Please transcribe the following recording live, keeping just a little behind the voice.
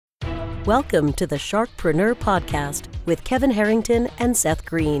Welcome to the Sharkpreneur podcast with Kevin Harrington and Seth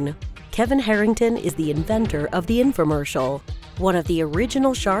Greene. Kevin Harrington is the inventor of the infomercial, one of the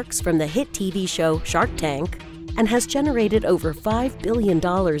original sharks from the hit TV show Shark Tank, and has generated over $5 billion in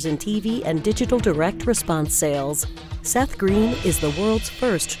TV and digital direct response sales. Seth Greene is the world's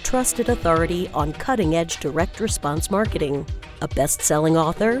first trusted authority on cutting-edge direct response marketing, a best-selling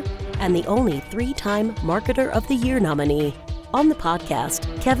author, and the only 3-time Marketer of the Year nominee. On the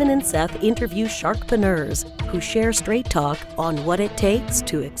podcast, Kevin and Seth interview sharkpreneurs who share straight talk on what it takes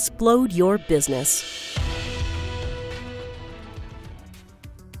to explode your business.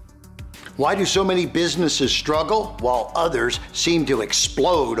 Why do so many businesses struggle while others seem to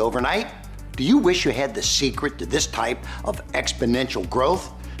explode overnight? Do you wish you had the secret to this type of exponential growth?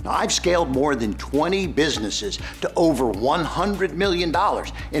 Now, I've scaled more than 20 businesses to over $100 million,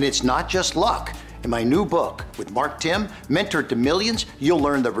 and it's not just luck. In my new book with Mark Tim, Mentor to Millions, you'll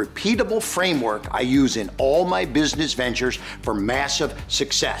learn the repeatable framework I use in all my business ventures for massive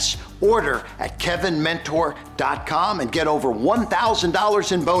success. Order at kevinmentor.com and get over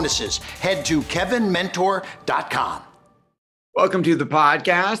 $1,000 in bonuses. Head to kevinmentor.com. Welcome to the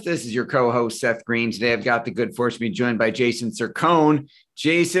podcast. This is your co-host, Seth Greene. Today, I've got the good fortune to be joined by Jason Cercone.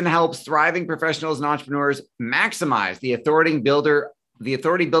 Jason helps thriving professionals and entrepreneurs maximize the authority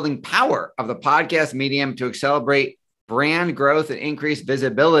building power of the podcast medium to accelerate brand growth and increase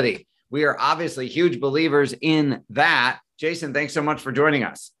visibility. We are obviously huge believers in that. Jason, thanks so much for joining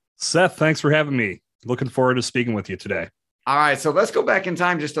us. Seth, thanks for having me. Looking forward to speaking with you today. All right, so let's go back in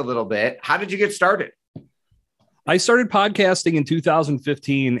time just a little bit. How did you get started? I started podcasting in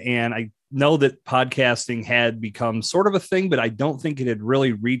 2015, and I know that podcasting had become sort of a thing, but I don't think it had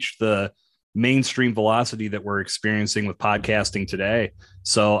really reached the mainstream velocity that we're experiencing with podcasting today.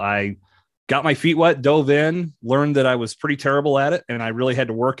 So I got my feet wet, dove in, learned that I was pretty terrible at it, and I really had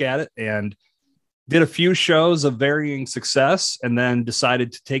to work at it, and did a few shows of varying success, and then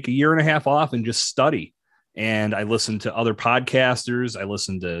decided to take a year and a half off and just study. And I listened to other podcasters. I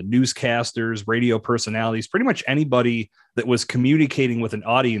listened to newscasters, radio personalities, pretty much anybody that was communicating with an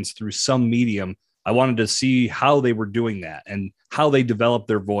audience through some medium. I wanted to see how they were doing that and how they developed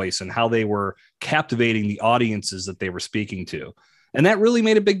their voice and how they were captivating the audiences that they were speaking to. And that really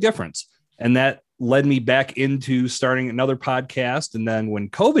made a big difference. And that led me back into starting another podcast. And then when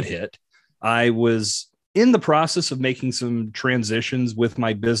COVID hit, I was in the process of making some transitions with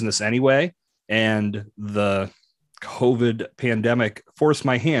my business anyway. And the COVID pandemic forced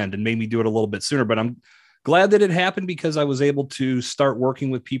my hand and made me do it a little bit sooner. But I'm glad that it happened because I was able to start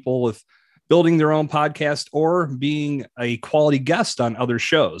working with people with building their own podcast or being a quality guest on other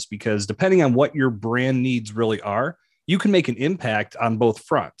shows, because depending on what your brand needs really are, you can make an impact on both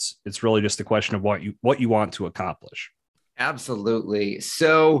fronts. It's really just a question of what you want to accomplish. Absolutely.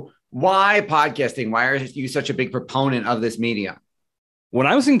 So why podcasting? Why are you such a big proponent of this medium? When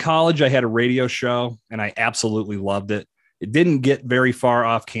I was in college, I had a radio show and I absolutely loved it. It didn't get very far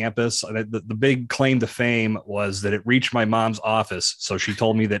off campus. The big claim to fame was that it reached my mom's office. So she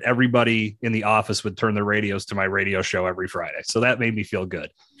told me that everybody in the office would turn their radios to my radio show every Friday. So that made me feel good.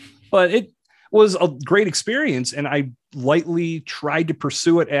 But it was a great experience. And I lightly tried to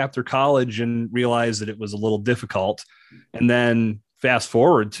pursue it after college and realized that it was a little difficult. And then fast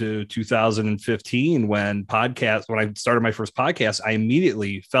forward to 2015, when I started my first podcast, I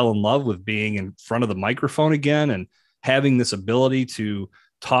immediately fell in love with being in front of the microphone again and having this ability to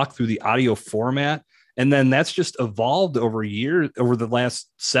talk through the audio format. And then that's just evolved over the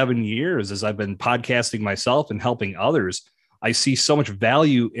last 7 years as I've been podcasting myself and helping others. I see so much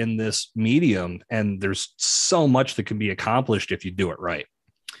value in this medium, and there's so much that can be accomplished if you do it right.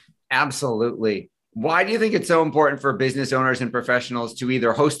 Absolutely. Why do you think it's so important for business owners and professionals to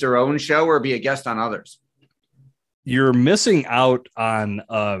either host their own show or be a guest on others? You're missing out on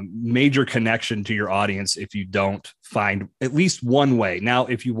a major connection to your audience if you don't find at least one way. Now,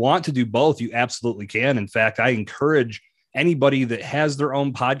 if you want to do both, you absolutely can. In fact, I encourage anybody that has their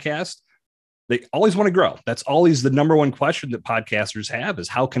own podcast, they always want to grow. That's always the number one question that podcasters have is,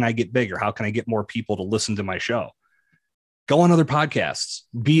 how can I get bigger? How can I get more people to listen to my show? Go on other podcasts,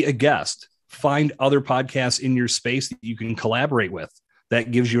 be a guest, find other podcasts in your space that you can collaborate with.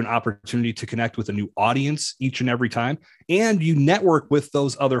 That gives you an opportunity to connect with a new audience each and every time. And you network with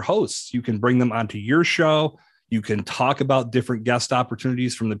those other hosts. You can bring them onto your show. You can talk about different guest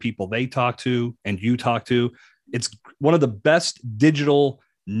opportunities from the people they talk to and you talk to. It's one of the best digital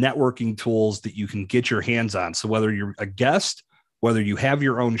networking tools that you can get your hands on. So whether you're a guest, whether you have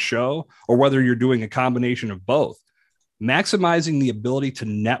your own show, or whether you're doing a combination of both, maximizing the ability to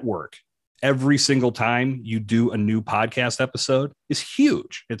network every single time you do a new podcast episode is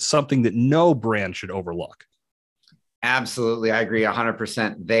huge. It's something that no brand should overlook. Absolutely. I agree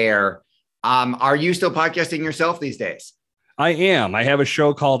 100% there. Are you still podcasting yourself these days? I am. I have a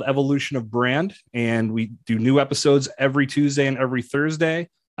show called Evolution of Brand, and we do new episodes every Tuesday and every Thursday.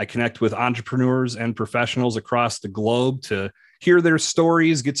 I connect with entrepreneurs and professionals across the globe to hear their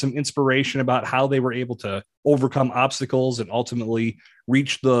stories, get some inspiration about how they were able to overcome obstacles and ultimately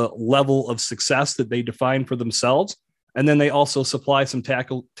reach the level of success that they define for themselves. And then they also supply some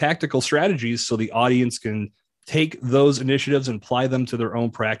tactical strategies so the audience can take those initiatives and apply them to their own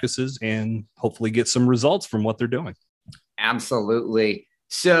practices and hopefully get some results from what they're doing. Absolutely.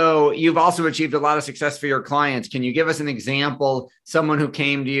 So you've also achieved a lot of success for your clients. Can you give us an example, someone who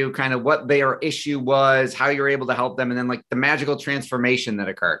came to you, kind of what their issue was, how you're able to help them, and then like the magical transformation that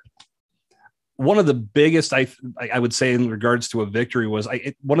occurred? One of the biggest, I would say in regards to a victory was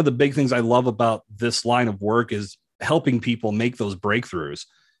one of the big things I love about this line of work is helping people make those breakthroughs.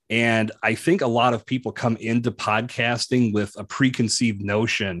 And I think a lot of people come into podcasting with a preconceived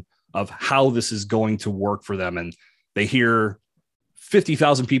notion of how this is going to work for them. And they hear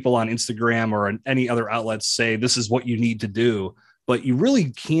 50,000 people on Instagram or on any other outlets say, this is what you need to do, but you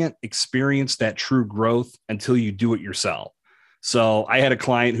really can't experience that true growth until you do it yourself. So I had a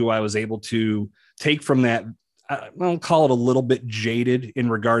client who I was able to take from that, I'll call it a little bit jaded in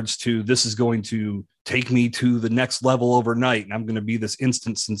regards to this is going to take me to the next level overnight and I'm going to be this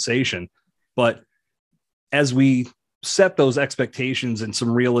instant sensation. But as we set those expectations and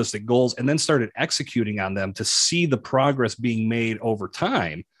some realistic goals and then started executing on them to see the progress being made over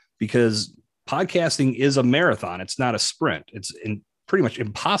time, because podcasting is a marathon. It's not a sprint. It's pretty much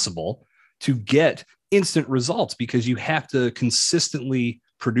impossible to get instant results because you have to consistently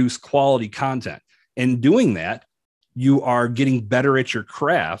produce quality content. And doing that, you are getting better at your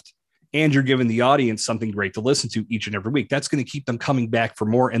craft and you're giving the audience something great to listen to each and every week. That's going to keep them coming back for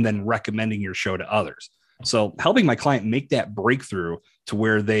more and then recommending your show to others. So helping my client make that breakthrough to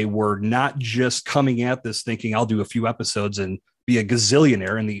where they were not just coming at this thinking I'll do a few episodes and be a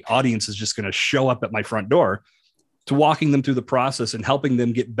gazillionaire and the audience is just going to show up at my front door, to walking them through the process and helping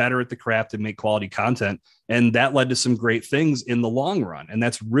them get better at the craft and make quality content. And that led to some great things in the long run. And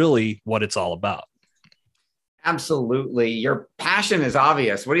that's really what it's all about. Absolutely. Your passion is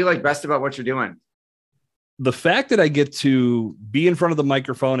obvious. What do you like best about what you're doing? The fact that I get to be in front of the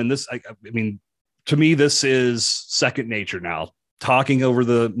microphone and this, I mean, to me, this is second nature now. Talking over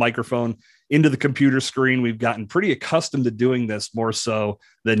the microphone into the computer screen, we've gotten pretty accustomed to doing this more so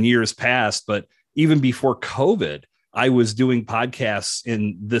than years past. But even before COVID, I was doing podcasts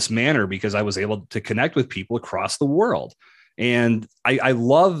in this manner because I was able to connect with people across the world. And I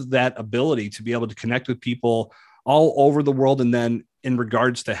love that ability to be able to connect with people all over the world. And then in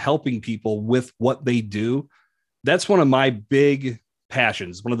regards to helping people with what they do, that's one of my big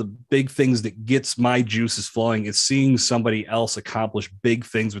passions. One of the big things that gets my juices flowing is seeing somebody else accomplish big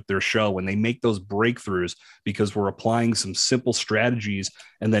things with their show when they make those breakthroughs, because we're applying some simple strategies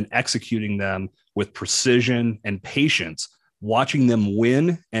and then executing them with precision and patience, watching them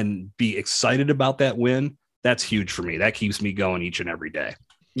win and be excited about that win. That's huge for me. That keeps me going each and every day.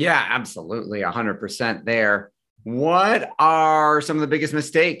 Yeah, absolutely. 100% there. What are some of the biggest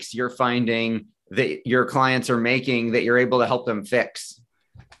mistakes you're finding that your clients are making that you're able to help them fix?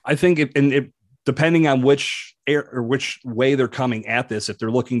 I think it depending on which way they're coming at this, if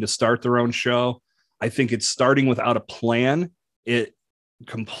they're looking to start their own show, I think it's starting without a plan. It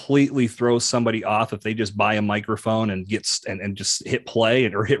completely throws somebody off if they just buy a microphone and and just hit play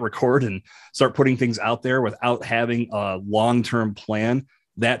or hit record and start putting things out there without having a long-term plan.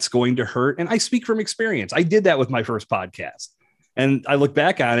 That's going to hurt. And I speak from experience. I did that with my first podcast. And I look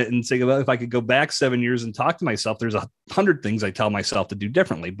back on it and say, well, if I could go back 7 years and talk to myself, there's 100 things I tell myself to do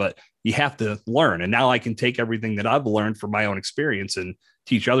differently, but you have to learn. And now I can take everything that I've learned from my own experience and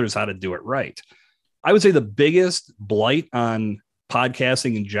teach others how to do it right. I would say the biggest blight on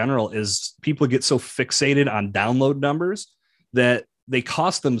podcasting in general is people get so fixated on download numbers that they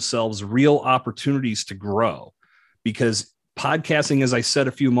cost themselves real opportunities to grow, because podcasting, as I said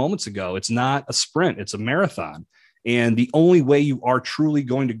a few moments ago, it's not a sprint, it's a marathon. And the only way you are truly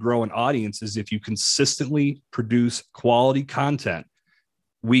going to grow an audience is if you consistently produce quality content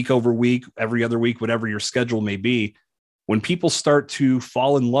week over week, every other week, whatever your schedule may be. When people start to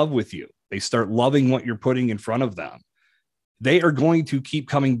fall in love with you, they start loving what you're putting in front of them, they are going to keep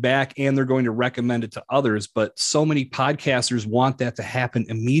coming back and they're going to recommend it to others. But so many podcasters want that to happen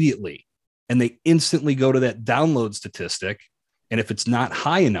immediately. And they instantly go to that download statistic. And if it's not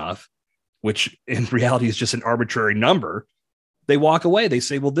high enough, which in reality is just an arbitrary number, they walk away. They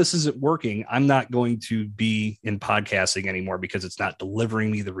say, well, this isn't working. I'm not going to be in podcasting anymore because it's not delivering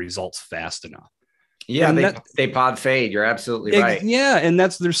me the results fast enough. Yeah, they pod fade. You're absolutely right. Yeah. And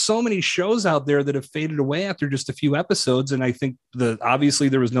there's so many shows out there that have faded away after just a few episodes. And I think obviously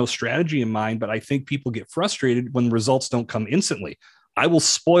there was no strategy in mind, but I think people get frustrated when results don't come instantly. I will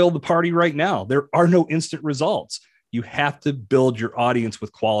spoil the party right now. There are no instant results. You have to build your audience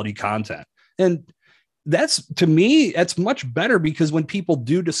with quality content. And to me, that's much better, because when people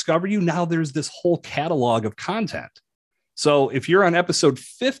do discover you, now there's this whole catalog of content. So if you're on episode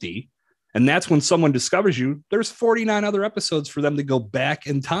 50, and that's when someone discovers you, there's 49 other episodes for them to go back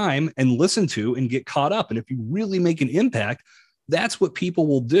in time and listen to and get caught up. And if you really make an impact, that's what people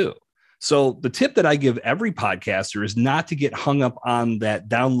will do. So the tip that I give every podcaster is not to get hung up on that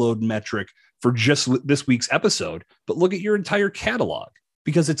download metric for just this week's episode, but look at your entire catalog,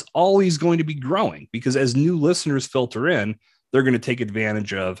 because it's always going to be growing, because as new listeners filter in, they're going to take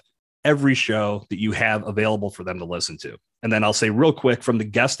advantage of every show that you have available for them to listen to. And then I'll say real quick, from the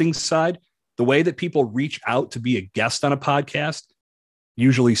guesting side, the way that people reach out to be a guest on a podcast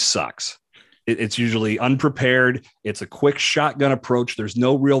usually sucks. It's usually unprepared. It's a quick shotgun approach. There's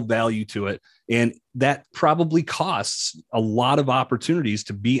no real value to it. And that probably costs a lot of opportunities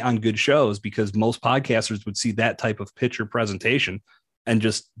to be on good shows, because most podcasters would see that type of pitch or presentation and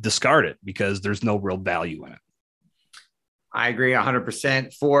just discard it because there's no real value in it. I agree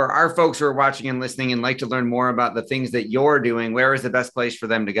 100%. For our folks who are watching and listening and like to learn more about the things that you're doing, where is the best place for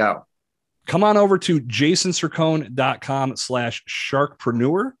them to go? Come on over to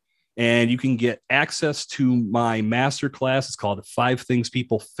jasoncercone.com/sharkpreneur, and you can get access to my masterclass. It's called 5 Things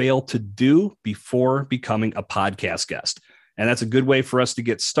People Fail to Do Before Becoming a Podcast Guest. And that's a good way for us to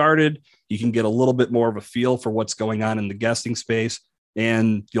get started. You can get a little bit more of a feel for what's going on in the guesting space.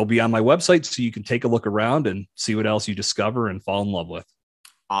 And you'll be on my website, so you can take a look around and see what else you discover and fall in love with.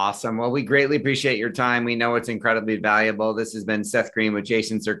 Awesome. Well, we greatly appreciate your time. We know it's incredibly valuable. This has been Seth Greene with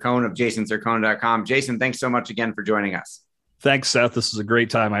Jason Cercone of jasoncercone.com. Jason, thanks so much again for joining us. Thanks, Seth. This is a great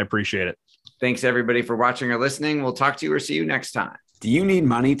time. I appreciate it. Thanks, everybody, for watching or listening. We'll talk to you or see you next time. Do you need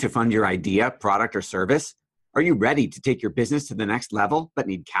money to fund your idea, product, or service? Are you ready to take your business to the next level but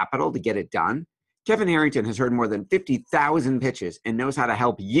need capital to get it done? Kevin Harrington has heard more than 50,000 pitches and knows how to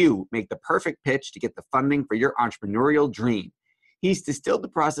help you make the perfect pitch to get the funding for your entrepreneurial dream. He's distilled the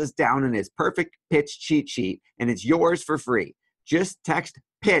process down in his perfect pitch cheat sheet, and it's yours for free. Just text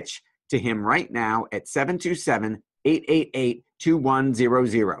PITCH to him right now at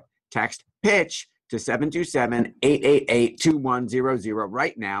 727-888-2100. Text PITCH to 727-888-2100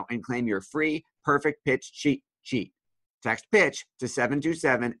 right now and claim your free perfect pitch cheat sheet. Text PITCH to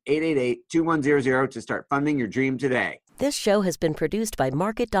 727-888-2100 to start funding your dream today. This show has been produced by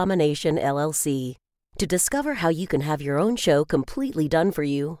Market Domination, LLC. To discover how you can have your own show completely done for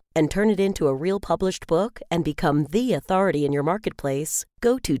you and turn it into a real published book and become the authority in your marketplace,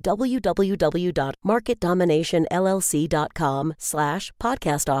 go to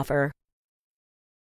www.marketdominationllc.com/podcast offer.